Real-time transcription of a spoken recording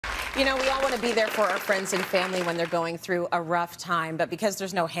You know, we all want to be there for our friends and family when they're going through a rough time, but because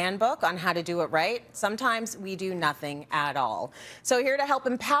there's no handbook on how to do it right, sometimes we do nothing at all. So here to help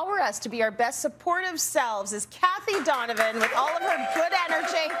empower us to be our best supportive selves is Kathie Donovan with all of her good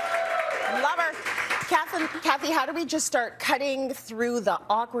energy. Love her. Kathie, how do we just start cutting through the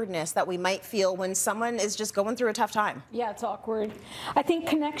awkwardness that we might feel when someone is just going through a tough time? Yeah, it's awkward. I think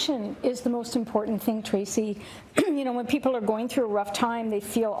connection is the most important thing, Tracy. You know, when people are going through a rough time, they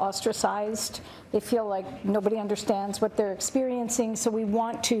feel ostracized. They feel like nobody understands what they're experiencing, so we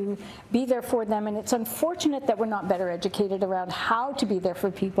want to be there for them, and it's unfortunate that we're not better educated around how to be there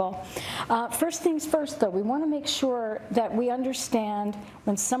for people. First things first, though, we want to make sure that we understand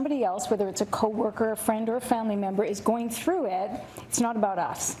when somebody else, whether it's a coworker, a friend, or a family member, is going through it, it's not about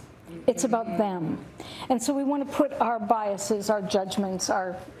us. It's about them. And so we want to put our biases, our judgments,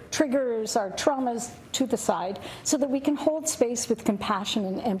 our triggers, our traumas to the side so that we can hold space with compassion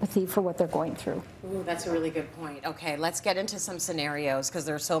and empathy for what they're going through. Ooh, that's a really good point. Okay, let's get into some scenarios because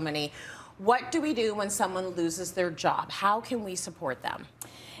there are so many. What do we do when someone loses their job? How can we support them?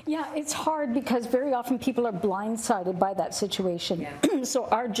 Yeah, it's hard because very often people are blindsided by that situation. Yeah. So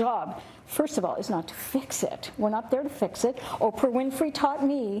our job, first of all, is not to fix it. We're not there to fix it. Oprah Winfrey taught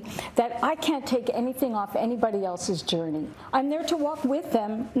me that I can't take anything off anybody else's journey. I'm there to walk with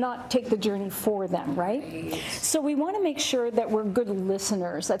them, not take the journey for them, right? So we want to make sure that we're good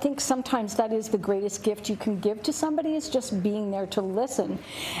listeners. I think sometimes that is the greatest gift you can give to somebody, is just being there to listen.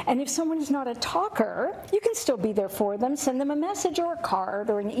 And if someone is not a talker, you can still be there for them. Send them a message or a card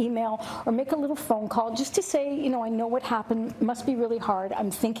or an email or make a little phone call just to say, you know, I know what happened, must be really hard,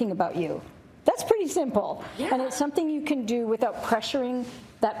 I'm thinking about you. That's pretty simple. Yeah. And it's something you can do without pressuring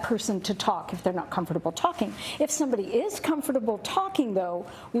that person to talk if they're not comfortable talking. If somebody is comfortable talking, though,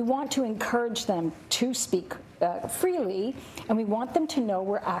 we want to encourage them to speak freely, and we want them to know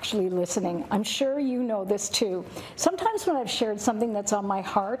we're actually listening. I'm sure you know this too. Sometimes when I've shared something that's on my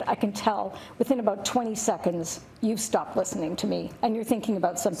heart, I can tell within about 20 seconds you've stopped listening to me and you're thinking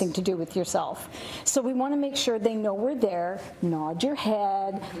about something to do with yourself. So we want to make sure they know we're there. Nod your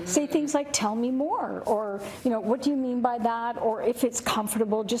head, say things like, tell me more, or, you know, what do you mean by that? Or if it's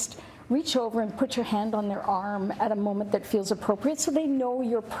comfortable, just reach over and put your hand on their arm at a moment that feels appropriate so they know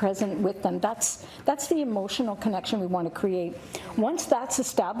you're present with them. That's the emotional connection we want to create. Once that's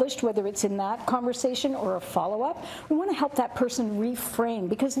established, whether it's in that conversation or a follow-up, we want to help that person reframe,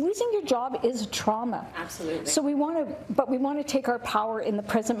 because losing your job is trauma. Absolutely. So we want to take our power in the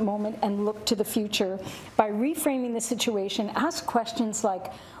present moment and look to the future by reframing the situation. Ask questions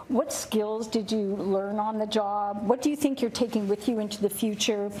like, what skills did you learn on the job? What do you think you're taking with you into the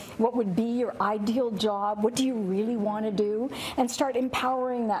future? What would be your ideal job? What do you really want to do? And start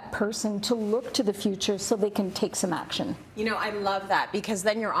empowering that person to look to the future so they can take some action. You know, I love that, because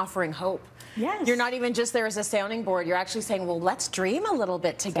then you're offering hope. Yes. You're not even just there as a sounding board. You're actually saying, well, let's dream a little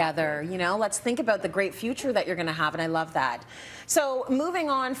bit together. Exactly. You know, let's think about the great future that you're going to have, and I love that. So moving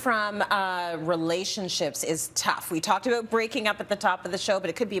on from relationships is tough. We talked about breaking up at the top of the show, but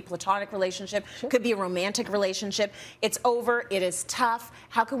it could be a platonic relationship, sure. Could be a romantic relationship. It's over. It is tough.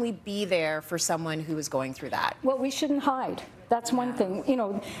 How can we be there for someone who is going through that? Well, we shouldn't hide. That's one thing. You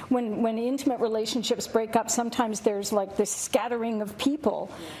know, when intimate relationships break up, sometimes there's like this scattering of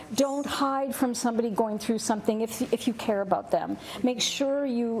people. Don't hide from somebody going through something if you care about them. Make sure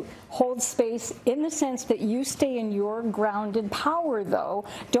you hold space in the sense that you stay in your grounded power, though.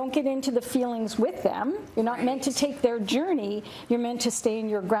 Don't get into the feelings with them. You're not meant to take their journey. You're meant to stay in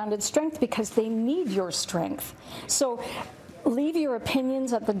your grounded strength because they need your strength. So leave your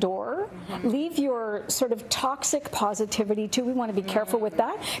opinions at the door. Leave your sort of toxic positivity too. We want to be careful with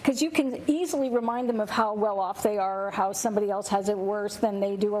that, because you can easily remind them of how well off they are, or how somebody else has it worse than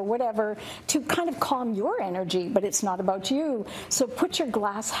they do, or whatever, to kind of calm your energy, but it's not about you. So put your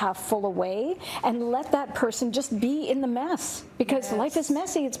glass half full away and let that person just be in the mess, because life is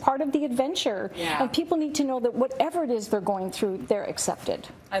messy. It's part of the adventure. Yeah. And people need to know that whatever it is they're going through, they're accepted.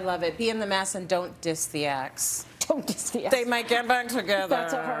 I love it. Be in the mess and don't diss the ex. Don't diss the ex. They might get back together.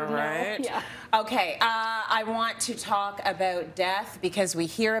 That's a hard right? No. Yeah. Okay, I want to talk about death, because we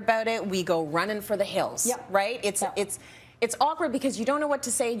hear about it, we go running for the hills, right? It's awkward because you don't know what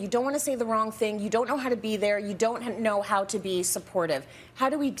to say, you don't want to say the wrong thing, you don't know how to be there, you don't know how to be supportive. How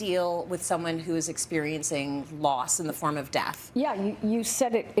do we deal with someone who is experiencing loss in the form of death? Yeah, you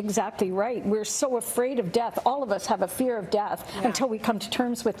said it exactly right. We're so afraid of death. All of us have a fear of death until we come to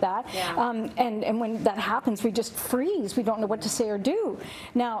terms with that. Yeah. And when that happens, we just freeze. We don't know what to say or do.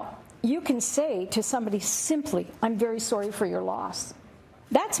 Now, you can say to somebody simply, I'm very sorry for your loss.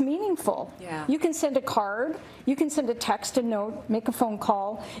 That's meaningful. Yeah. You can send a card, you can send a text, a note, make a phone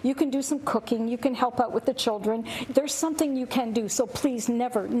call, you can do some cooking, you can help out with the children. There's something you can do, so please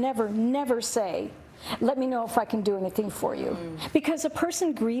never, never, never say, let me know if I can do anything for you. Because a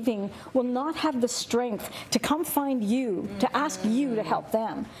person grieving will not have the strength to come find you, to ask you to help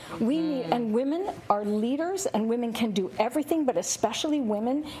them. We need, and women are leaders, and women can do everything, but especially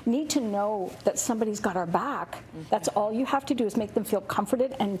women need to know that somebody's got our back. That's all you have to do, is make them feel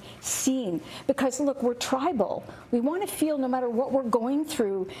comforted and seen. Because look, we're tribal. We want to feel, no matter what we're going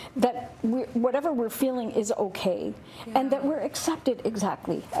through, that whatever we're feeling is okay, and that we're accepted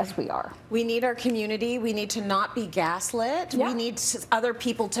exactly as we are. We need our community. We need to not be gaslit. Yeah. We need other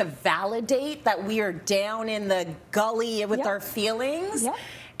people to validate that we are down in the gully with our feelings. Yeah.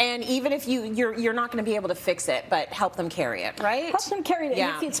 And even if you're not going to be able to fix it, but help them carry it, right? Help them carry it.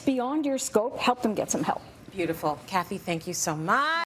 Yeah. And if it's beyond your scope, help them get some help. Beautiful. Kathie, thank you so much.